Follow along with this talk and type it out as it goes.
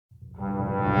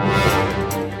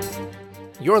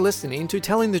You're listening to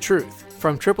Telling the Truth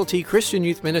from Triple T Christian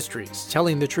Youth Ministries,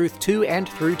 telling the truth to and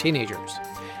through teenagers.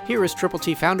 Here is Triple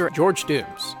T founder George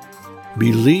Dooms.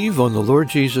 Believe on the Lord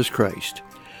Jesus Christ.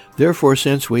 Therefore,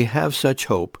 since we have such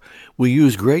hope, we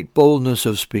use great boldness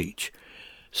of speech.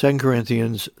 2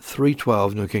 Corinthians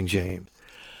 3:12, New King James.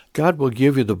 God will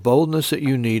give you the boldness that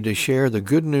you need to share the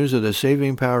good news of the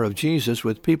saving power of Jesus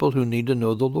with people who need to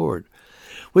know the Lord.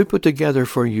 We put together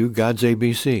for you God's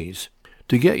ABCs.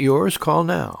 To get yours, call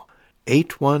now,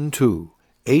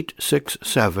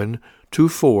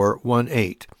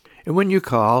 812-867-2418. And when you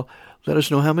call, let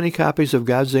us know how many copies of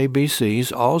God's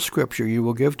ABCs, all Scripture, you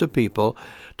will give to people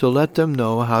to let them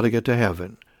know how to get to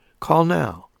heaven. Call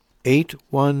now,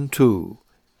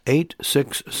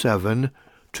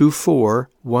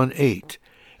 812-867-2418.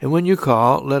 And when you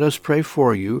call, let us pray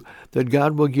for you that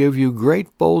God will give you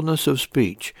great boldness of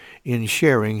speech in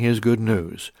sharing His good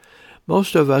news.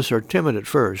 Most of us are timid at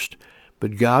first,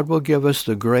 but God will give us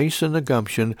the grace and the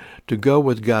gumption to go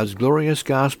with God's glorious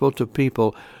gospel to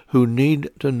people who need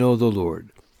to know the Lord.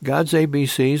 God's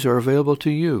ABCs are available to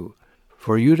you,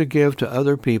 for you to give to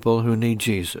other people who need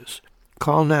Jesus.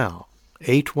 Call now,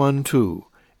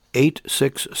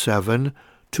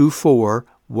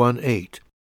 812-867-2418.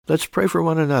 Let's pray for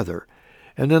one another,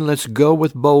 and then let's go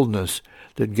with boldness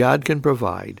that God can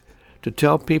provide to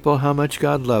tell people how much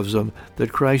God loves them,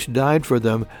 that Christ died for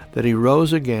them, that He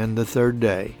rose again the third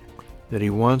day, that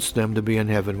He wants them to be in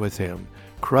heaven with Him.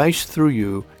 Christ through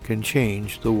you can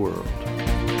change the world.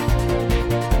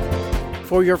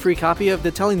 For your free copy of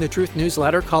the Telling the Truth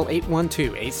newsletter, call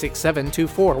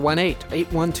 812-867-2418,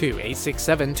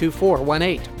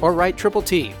 812-867-2418, or write Triple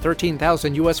T,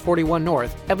 13,000 U.S. 41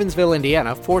 North, Evansville,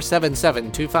 Indiana,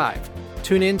 47725.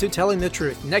 Tune in to Telling the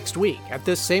Truth next week at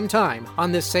this same time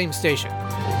on this same station.